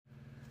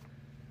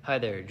Hi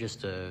there,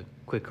 just a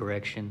quick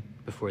correction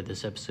before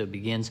this episode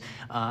begins.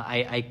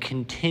 I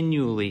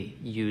continually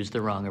use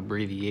the wrong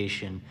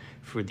abbreviation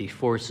for the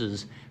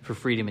Forces for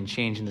Freedom and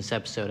Change in this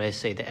episode. I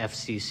say the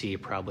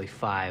FCC probably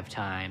 5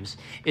 times.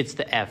 It's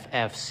the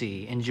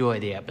FFC. Enjoy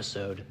the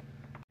episode.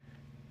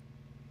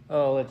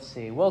 Oh, let's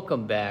see.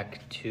 Welcome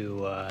back to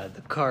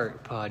the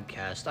CART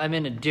podcast. I'm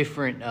in a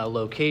different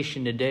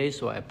location today,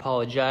 so I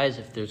apologize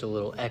if there's a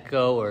little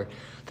echo or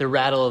the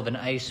rattle of an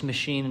ice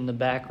machine in the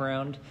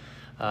background.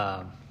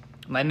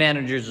 My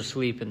manager's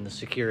asleep in the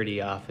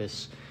security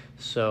office,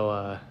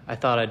 so I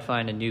thought I'd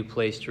find a new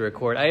place to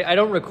record. I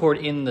don't record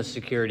in the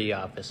security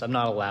office. I'm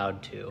not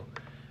allowed to.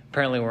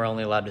 Apparently, we're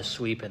only allowed to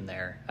sleep in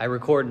there. I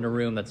record in a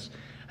room that's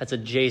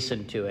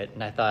adjacent to it,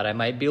 and I thought I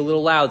might be a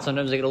little loud.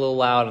 Sometimes I get a little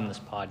loud on this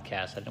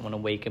podcast. I didn't want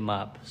to wake him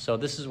up. So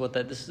this is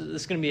going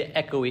to be an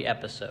echoey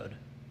episode.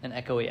 An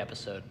echoey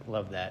episode.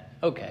 Love that.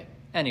 Okay.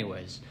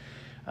 Anyways,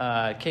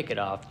 kick it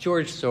off.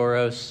 George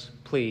Soros,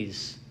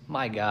 please.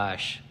 My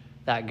gosh,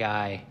 that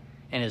guy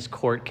and his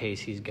court case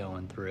he's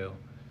going through.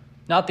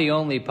 Not the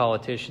only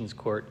politician's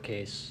court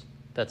case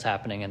that's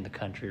happening in the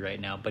country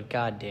right now, but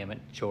God damn it,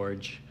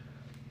 George.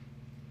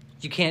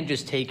 You can't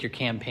just take your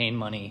campaign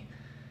money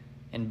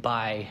and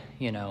buy,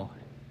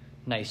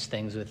 nice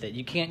things with it.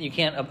 You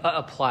can't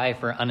apply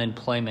for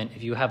unemployment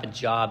if you have a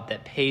job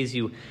that pays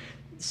you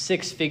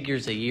 6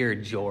 figures a year,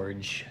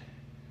 George.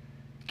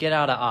 Get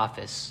out of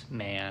office,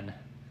 man.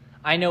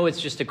 I know it's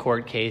just a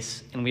court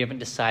case, and we haven't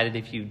decided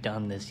if you've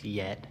done this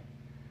yet.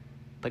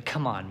 But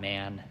come on,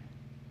 man.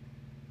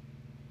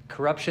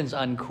 Corruption's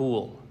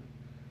uncool.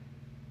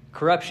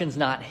 Corruption's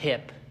not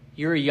hip.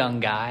 You're a young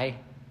guy,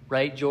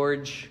 right,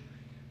 George?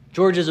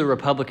 George is a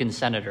Republican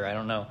senator. I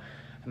don't know.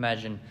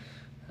 Imagine,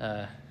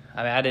 I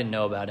didn't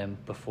know about him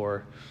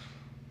before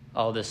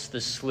all this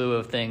slew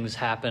of things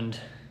happened.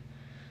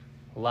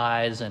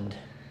 Lies and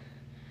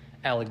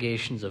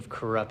allegations of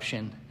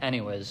corruption.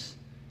 Anyways,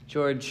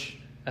 George,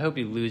 I hope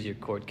you lose your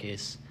court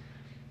case.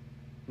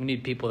 We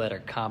need people that are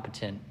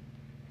competent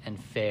and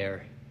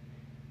fair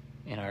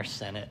in our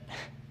Senate.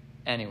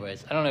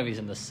 Anyways, I don't know if he's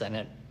in the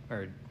Senate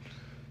or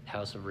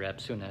House of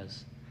Reps. Who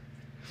knows?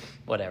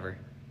 Whatever.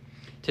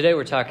 Today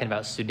we're talking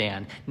about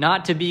Sudan,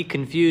 not to be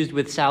confused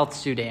with South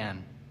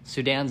Sudan.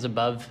 Sudan's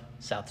above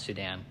South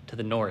Sudan, to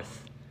the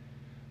north,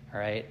 all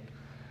right?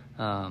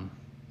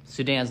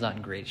 Sudan's not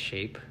in great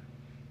shape.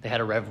 They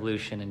had a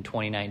revolution in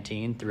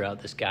 2019 throughout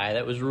this guy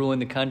that was ruling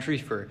the country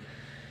for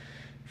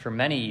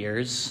many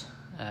years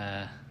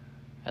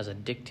as a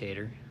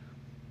dictator.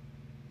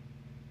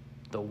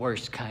 The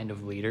worst kind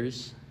of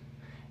leaders.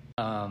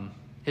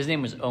 His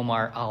name was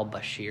Omar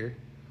al-Bashir.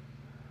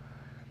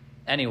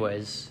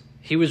 Anyways,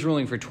 he was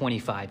ruling for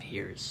 25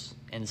 years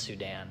in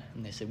Sudan.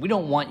 And they said, we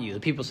don't want you. The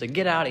people said,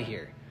 get out of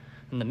here.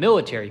 And the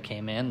military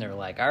came in. They're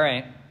like, all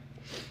right,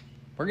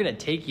 we're going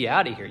to take you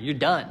out of here. You're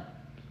done.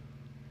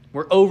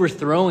 We're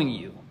overthrowing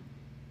you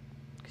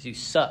because you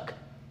suck,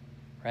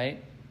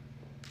 right?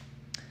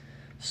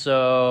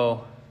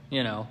 So,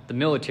 the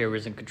military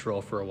was in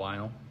control for a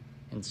while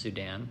in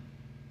Sudan.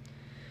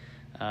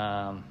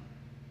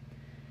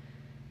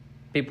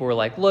 People were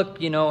like, look,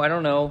 I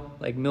don't know,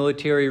 like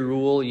military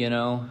rule,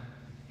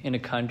 in a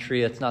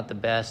country that's not the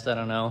best. I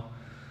don't know.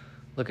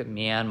 Look at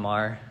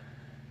Myanmar.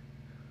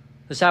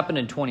 This happened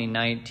in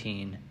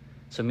 2019,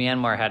 so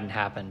Myanmar hadn't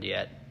happened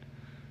yet,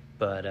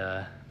 but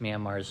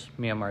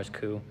Myanmar's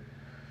coup.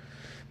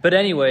 But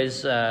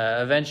anyways,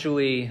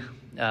 eventually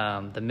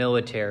the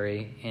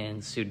military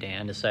in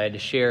Sudan decided to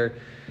share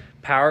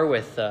power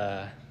with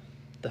the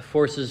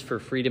Forces for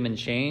Freedom and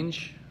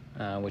Change,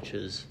 which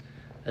is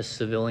a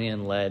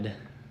civilian-led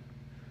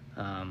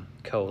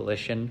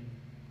coalition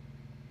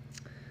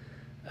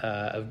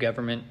of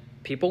government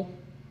people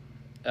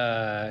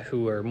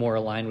who are more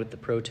aligned with the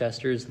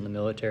protesters than the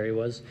military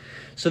was.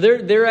 So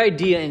their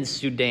idea in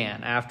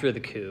Sudan after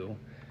the coup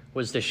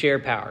was to share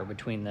power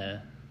between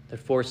the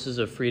Forces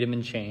of Freedom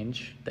and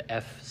Change, the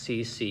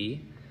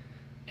FCC,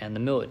 and the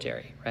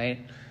military, right?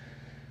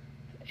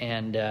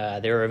 And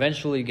they were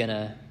eventually going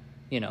to,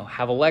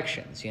 have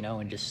elections,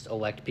 and just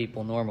elect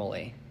people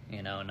normally,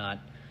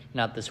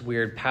 not this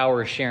weird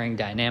power-sharing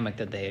dynamic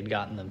that they had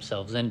gotten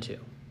themselves into,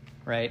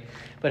 right?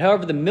 But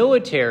however, the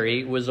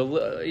military was a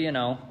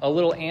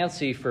little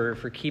antsy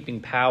for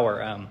keeping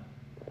power.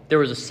 There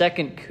was a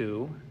second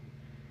coup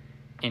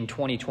in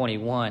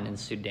 2021 in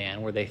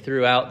Sudan where they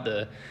threw out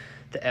the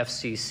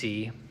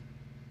FCC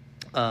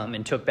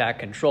and took back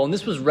control. And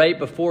this was right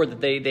before that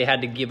they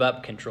had to give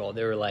up control.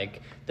 They were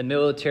like, the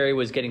military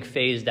was getting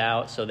phased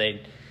out, so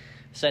they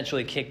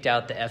essentially kicked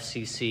out the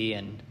FCC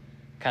and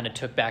kind of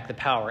took back the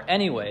power.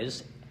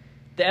 Anyways,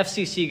 the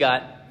FCC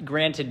got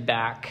granted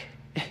back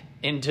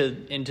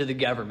into the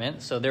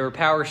government, so they were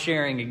power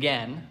sharing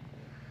again.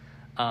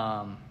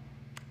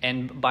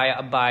 And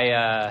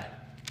by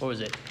what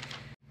was it?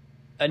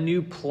 A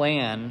new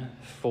plan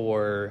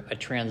for a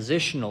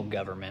transitional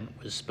government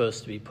was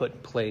supposed to be put in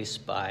place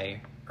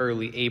by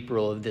early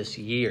April of this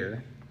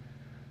year,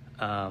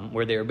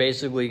 where they were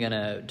basically going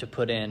to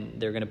put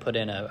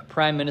in a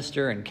prime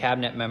minister and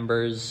cabinet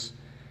members,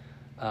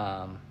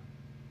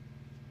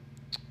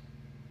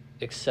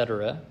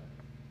 etc.,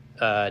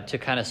 to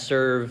kind of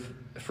serve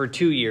for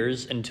 2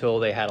 years until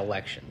they had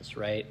elections,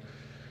 right?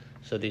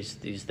 So the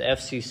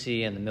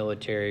FCC and the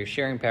military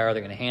sharing power.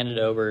 They're going to hand it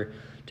over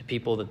to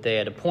people that they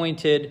had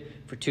appointed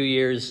for 2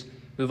 years,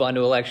 move on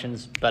to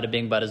elections, bada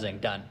bing, bada zing,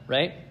 done,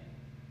 right?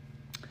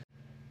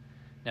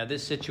 Now,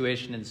 this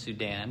situation in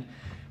Sudan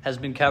has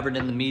been covered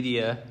in the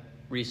media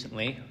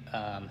recently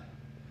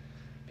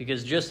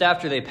because just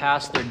after they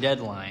passed their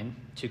deadline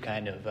to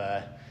kind of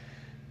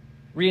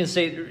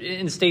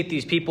reinstate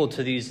these people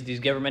to these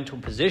governmental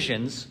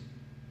positions,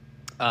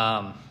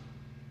 I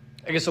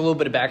guess a little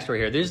bit of backstory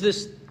here. There's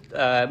this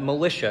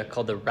militia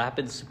called the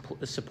Rapid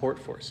Support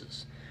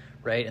Forces,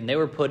 right? And they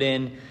were put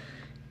in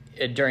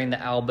during the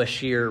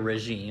al-Bashir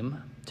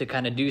regime to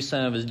kind of do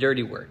some of his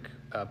dirty work,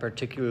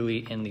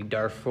 particularly in the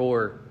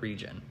Darfur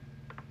region,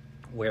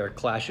 where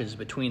clashes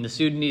between the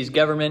Sudanese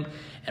government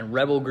and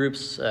rebel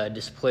groups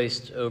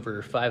displaced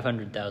over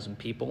 500,000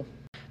 people.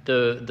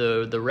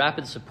 The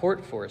Rapid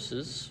Support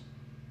Forces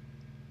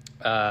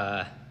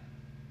and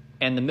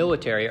the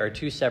military are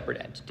two separate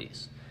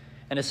entities.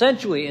 And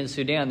essentially in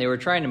Sudan, they were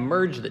trying to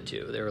merge the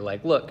two. They were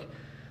like, look,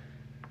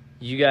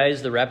 you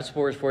guys, the Rapid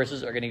Support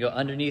Forces, are going to go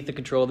underneath the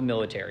control of the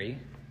military,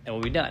 and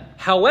we'll be done.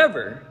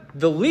 However,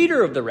 the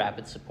leader of the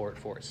Rapid Support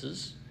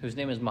Forces, whose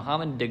name is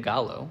Mohammed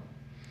Dagalo,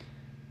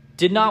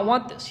 did not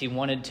want this. He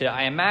wanted to,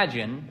 I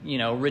imagine,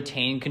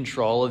 retain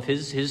control of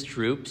his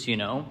troops, He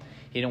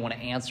didn't want to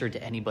answer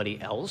to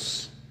anybody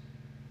else.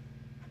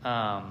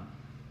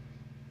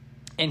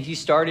 And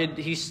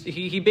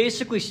he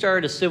basically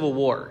started a civil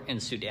war in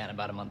Sudan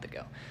about a month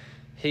ago.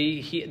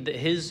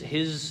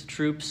 His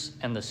troops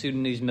and the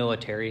Sudanese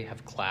military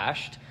have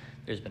clashed.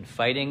 There's been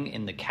fighting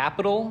in the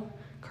capital,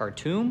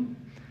 Khartoum.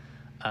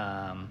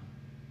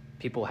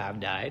 People have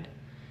died.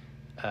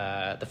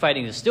 The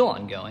fighting is still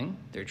ongoing.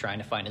 They're trying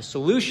to find a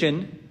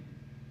solution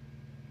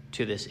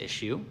to this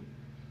issue.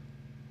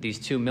 These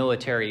two,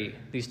 military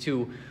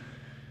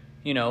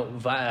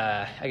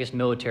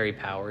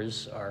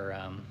powers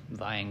are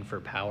vying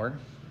for power.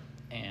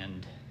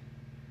 And,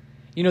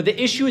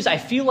 the issue is I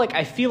feel like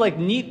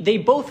they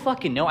both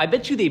fucking know. I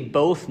bet you they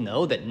both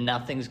know that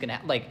nothing's going to,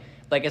 like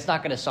it's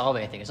not going to solve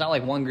anything. It's not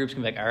like one group's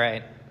going to be like, all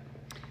right,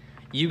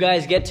 you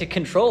guys get to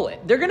control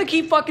it. They're going to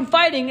keep fucking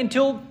fighting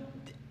until,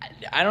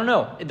 I don't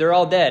know, they're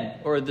all dead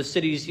or the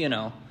city's,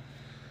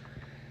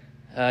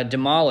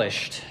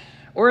 demolished.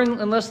 Or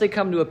unless they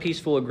come to a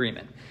peaceful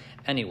agreement.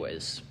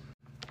 Anyways,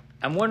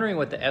 I'm wondering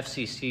what the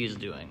FCC is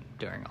doing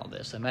during all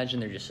this. I imagine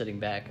they're just sitting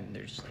back and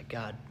they're just like,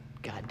 God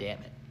damn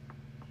it.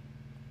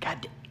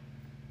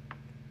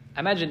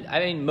 I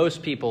mean,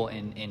 most people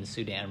in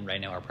Sudan right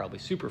now are probably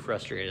super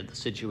frustrated at the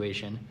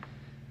situation,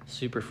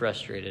 super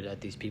frustrated at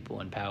these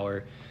people in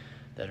power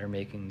that are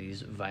making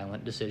these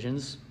violent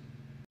decisions.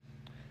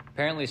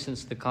 Apparently,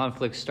 since the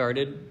conflict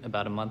started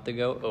about a month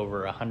ago,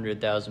 over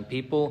 100,000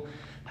 people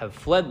have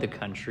fled the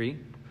country.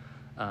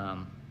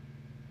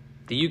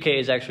 The UK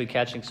is actually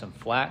catching some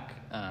flack.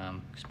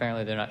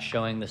 Apparently, they're not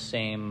showing the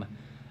same,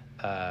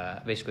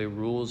 basically,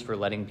 rules for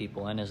letting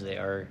people in as they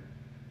are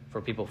for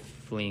people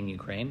fleeing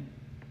Ukraine.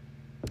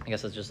 I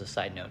guess that's just a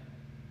side note.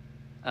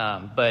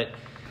 But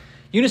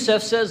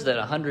UNICEF says that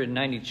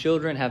 190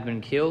 children have been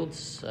killed,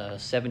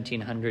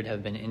 1,700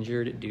 have been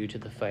injured due to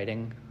the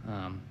fighting.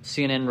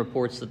 CNN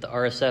reports that the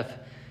RSF,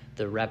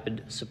 the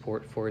Rapid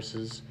Support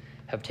Forces,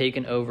 have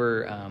taken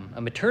over a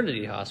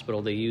maternity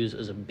hospital they use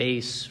as a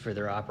base for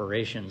their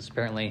operations.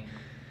 Apparently,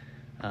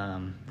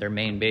 their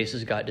main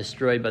bases got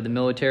destroyed by the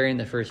military in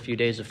the first few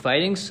days of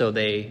fighting, so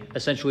they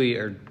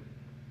essentially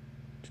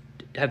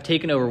have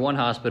taken over one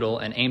hospital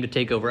and aim to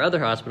take over other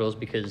hospitals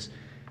because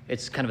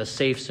it's kind of a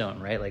safe zone,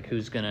 right? Like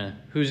who's gonna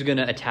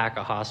attack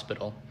a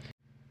hospital?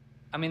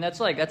 I mean, that's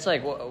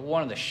like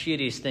one of the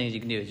shittiest things you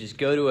can do is just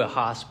go to a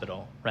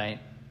hospital, right,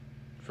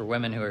 for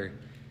women who are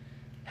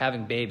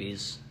having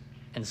babies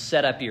and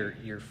set up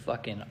your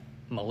fucking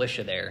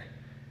militia there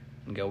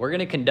and go, we're going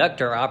to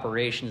conduct our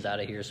operations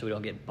out of here so we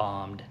don't get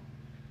bombed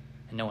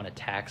and no one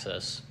attacks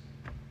us.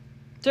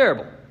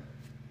 Terrible.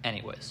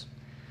 Anyways.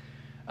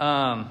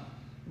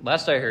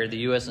 Last I heard, the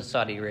U.S. and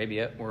Saudi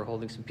Arabia were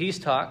holding some peace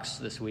talks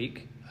this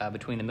week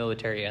between the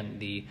military and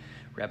the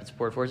Rapid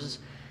Support Forces.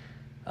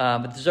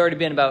 But there's already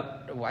been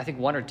about, I think,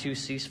 1 or 2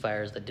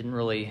 ceasefires that didn't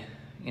really,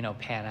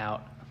 pan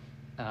out.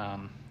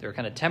 They were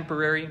kind of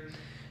temporary.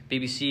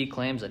 BBC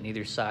claims that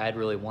neither side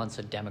really wants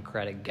a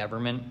democratic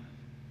government,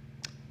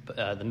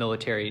 the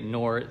military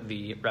nor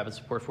the Rapid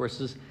Support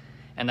Forces.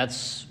 And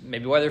that's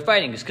maybe why they're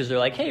fighting, is because they're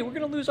like, hey, we're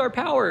going to lose our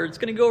power. It's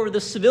going to go over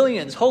the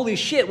civilians. Holy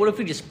shit, what if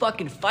we just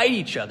fucking fight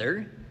each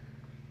other?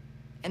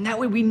 And that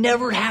way we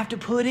never have to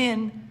put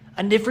in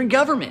a different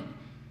government.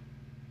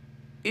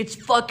 It's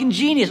fucking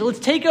genius. Let's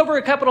take over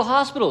a couple of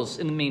hospitals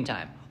in the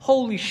meantime.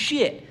 Holy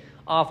shit.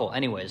 Awful.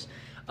 Anyways,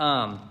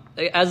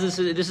 as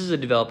this is a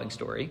developing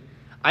story.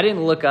 I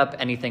didn't look up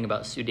anything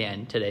about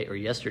Sudan today or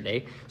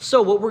yesterday.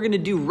 So what we're going to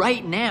do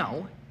right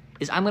now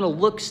is I'm going to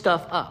look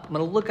stuff up. I'm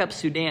going to look up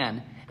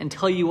Sudan and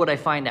tell you what I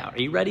find out.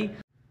 Are you ready?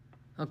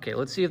 Okay,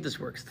 let's see if this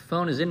works. The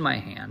phone is in my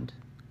hand.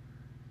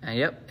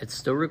 Yep, it's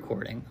still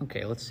recording.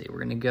 Okay, let's see. We're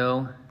going to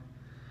go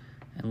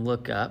and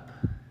look up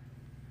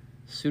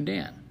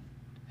Sudan,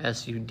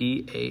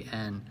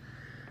 Sudan,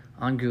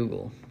 on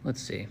Google.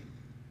 Let's see.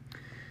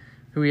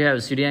 Here we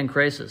have Sudan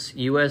crisis.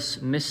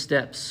 U.S.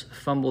 missteps,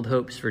 fumbled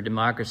hopes for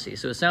democracy.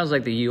 So it sounds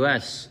like the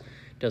U.S.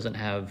 doesn't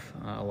have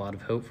a lot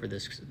of hope for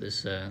this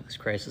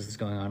crisis that's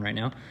going on right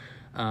now.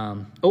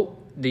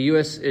 The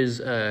U.S. is,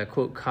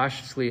 quote,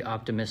 cautiously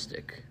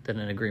optimistic that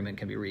an agreement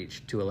can be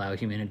reached to allow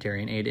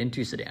humanitarian aid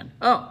into Sudan.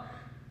 Oh,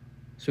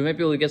 so we might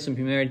be able to get some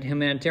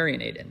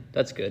humanitarian aid in.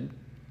 That's good.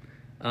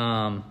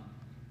 12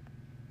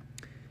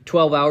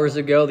 hours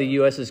ago, the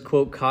U.S. is,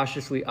 quote,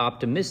 cautiously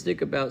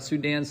optimistic about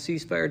Sudan's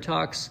ceasefire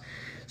talks.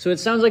 So it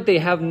sounds like they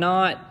have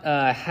not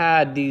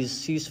had these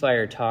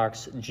ceasefire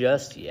talks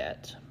just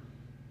yet.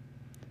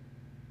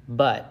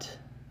 But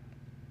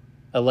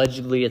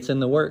allegedly it's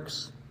in the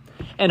works.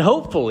 And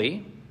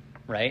hopefully,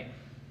 right?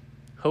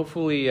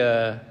 Hopefully,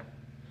 they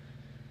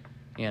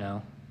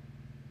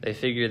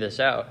figure this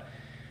out.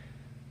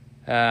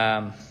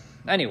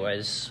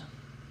 Anyways,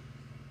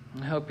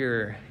 I hope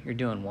you're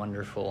doing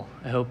wonderful.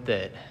 I hope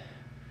that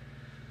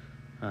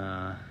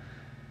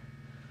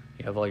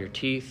you have all your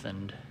teeth,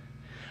 and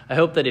I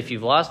hope that if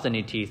you've lost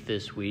any teeth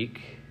this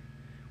week,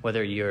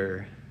 whether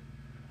you're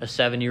a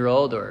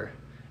 7-year-old or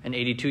an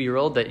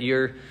 82-year-old, that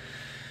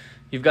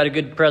you've got a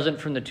good present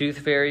from the tooth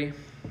fairy.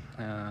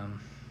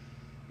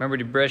 Remember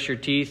to brush your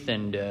teeth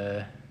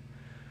and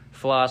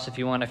floss if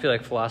you want. I feel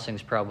like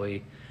flossing's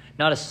probably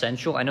not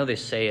essential. I know they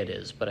say it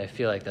is, but I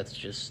feel like that's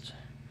just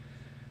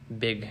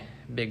big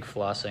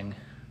flossing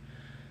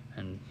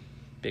and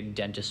big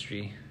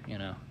dentistry, I don't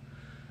know.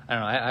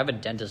 I have a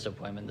dentist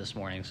appointment this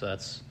morning, so I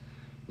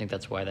think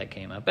that's why that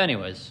came up.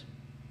 Anyways,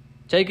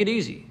 take it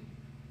easy.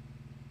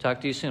 Talk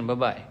to you soon.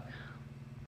 Bye-bye.